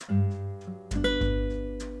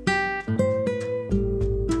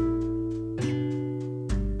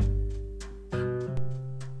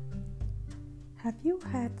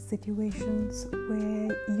situations where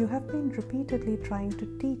you have been repeatedly trying to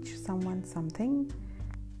teach someone something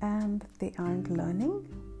and they aren't learning?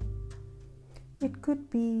 It could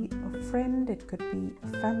be a friend, it could be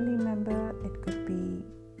a family member, it could be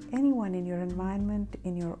anyone in your environment,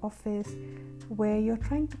 in your office, where you're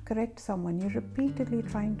trying to correct someone, you're repeatedly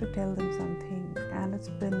trying to tell them something, and it's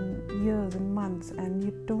been years and months and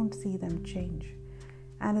you don't see them change.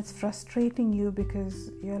 And it's frustrating you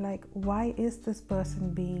because you're like, why is this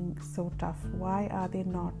person being so tough? Why are they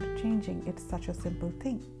not changing? It's such a simple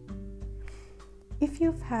thing. If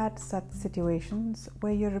you've had such situations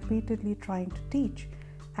where you're repeatedly trying to teach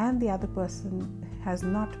and the other person has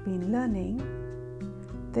not been learning,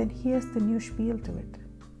 then here's the new spiel to it.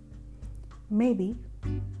 Maybe,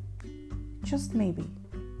 just maybe,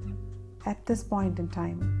 at this point in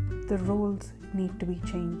time, the roles need to be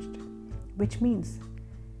changed, which means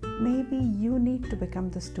maybe you need to become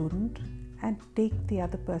the student and take the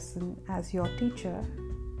other person as your teacher,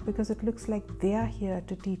 because it looks like they are here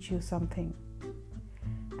to teach you something.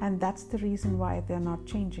 And that's the reason why they're not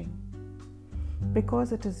changing.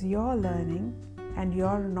 Because it is your learning and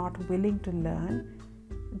you're not willing to learn,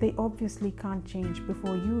 they obviously can't change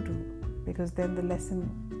before you do, because then the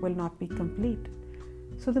lesson will not be complete.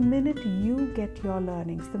 So the minute you get your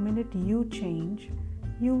learnings, the minute you change,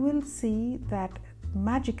 you will see that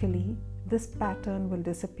magically this pattern will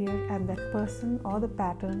disappear and that person or the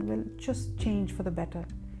pattern will just change for the better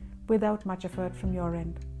without much effort from your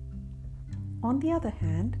end. On the other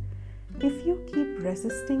hand, if you keep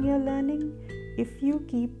resisting your learning, if you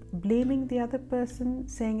keep blaming the other person,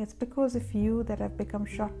 saying it's because of you that I've become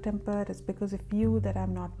short-tempered, it's because of you that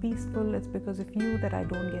I'm not peaceful, it's because of you that I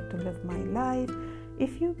don't get to live my life,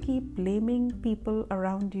 if you keep blaming people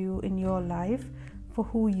around you in your life for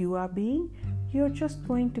who you are being, you're just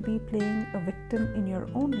going to be playing a victim in your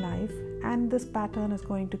own life, and this pattern is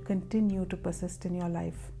going to continue to persist in your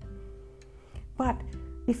life. But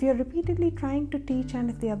if you're repeatedly trying to teach and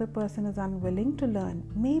if the other person is unwilling to learn,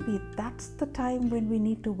 maybe that's the time when we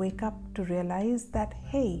need to wake up to realize that,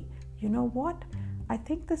 hey, you know what? I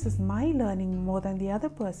think this is my learning more than the other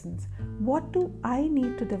person's. What do I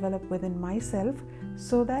need to develop within myself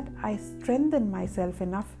so that I strengthen myself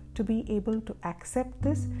enough to be able to accept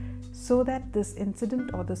this, so that this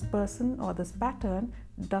incident or this person or this pattern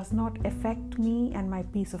does not affect me and my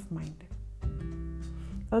peace of mind?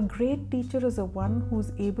 A great teacher is the one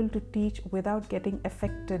who's able to teach without getting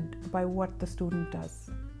affected by what the student does.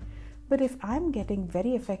 But if I'm getting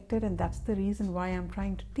very affected and that's the reason why I'm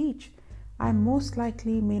trying to teach, I most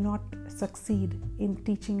likely may not succeed in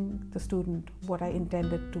teaching the student what I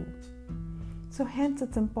intended to. So hence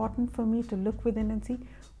it's important for me to look within and see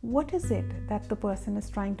what is it that the person is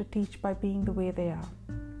trying to teach by being the way they are.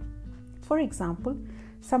 For example,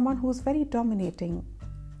 someone who's very dominating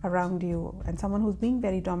around you and someone who's being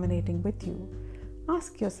very dominating with you,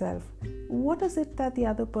 ask yourself, what is it that the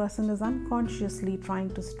other person is unconsciously trying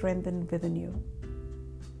to strengthen within you?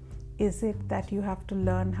 Is it that you have to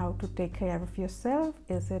learn how to take care of yourself?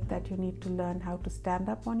 Is it that you need to learn how to stand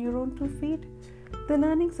up on your own 2 feet? The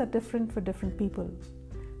learnings are different for different people.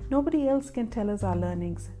 Nobody else can tell us our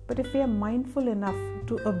learnings, but if we are mindful enough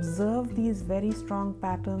to observe these very strong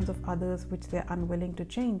patterns of others which they are unwilling to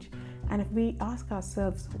change, and if we ask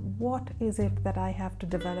ourselves, what is it that I have to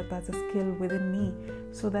develop as a skill within me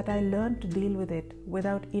so that I learn to deal with it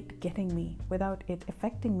without it getting me, without it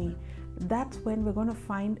affecting me, that's when we're going to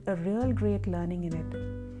find a real great learning in it.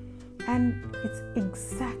 And it's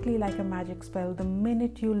exactly like a magic spell. The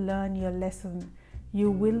minute you learn your lesson, you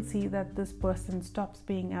will see that this person stops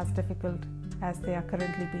being as difficult as they are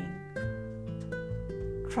currently being.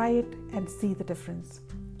 Try it and see the difference.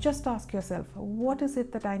 Just ask yourself, what is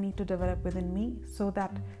it that I need to develop within me so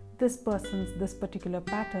that this particular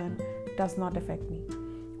pattern does not affect me?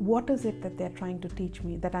 What is it that they're trying to teach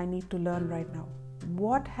me that I need to learn right now?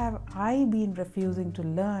 What have I been refusing to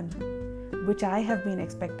learn, which I have been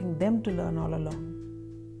expecting them to learn all along?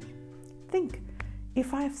 Think.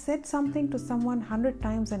 If I've said something to someone 100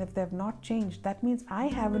 times and if they've not changed, that means I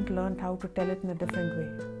haven't learned how to tell it in a different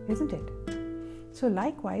way, isn't it? So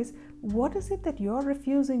likewise, what is it that you're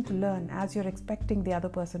refusing to learn as you're expecting the other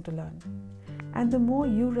person to learn? And the more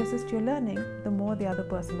you resist your learning, the more the other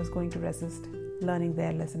person is going to resist learning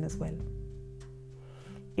their lesson as well.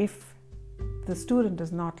 If the student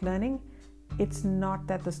is not learning, it's not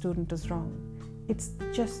that the student is wrong. It's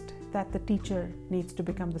just that the teacher needs to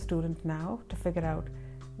become the student now to figure out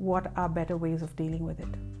what are better ways of dealing with it.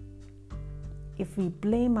 If we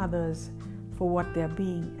blame others for what they're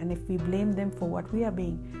being, and if we blame them for what we are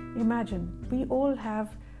being, imagine we all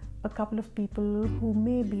have a couple of people who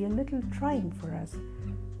may be a little trying for us.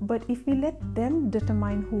 But if we let them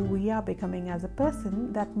determine who we are becoming as a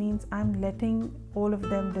person, that means I'm letting all of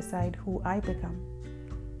them decide who I become.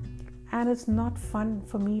 And it's not fun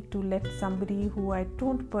for me to let somebody who I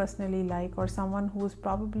don't personally like, or someone who is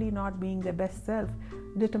probably not being their best self,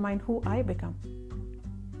 determine who I become.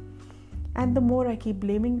 And the more I keep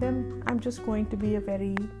blaming them, I'm just going to be a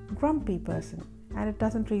very grumpy person. And it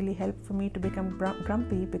doesn't really help for me to become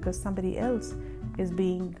grumpy because somebody else is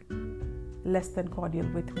being less than cordial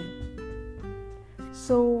with me.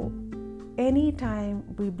 So anytime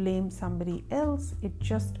we blame somebody else, it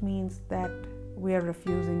just means that we are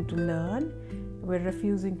refusing to learn, we're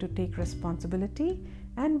refusing to take responsibility,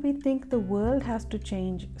 and we think the world has to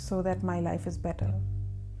change so that my life is better.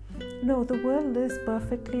 No, the world is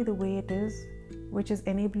perfectly the way it is, which is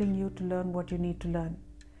enabling you to learn what you need to learn.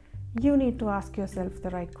 You need to ask yourself the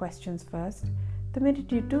right questions first. The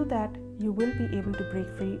minute you do that, you will be able to break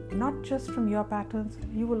free, not just from your patterns,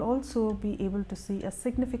 you will also be able to see a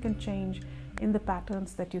significant change in the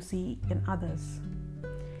patterns that you see in others.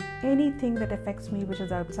 Anything that affects me which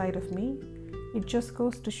is outside of me, it just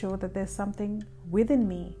goes to show that there's something within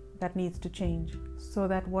me that needs to change so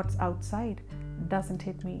that what's outside doesn't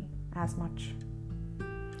hit me as much.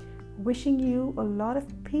 Wishing you a lot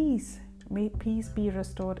of peace. May peace be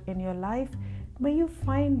restored in your life. May you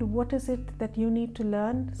find what is it that you need to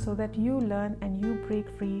learn so that you learn and you break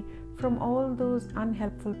free from all those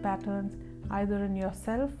unhelpful patterns, either in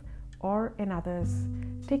yourself or in others.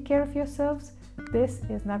 Take care of yourselves. This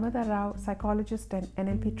is Narmada Rao, psychologist and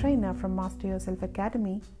NLP trainer from Master Yourself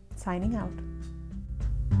Academy, signing out.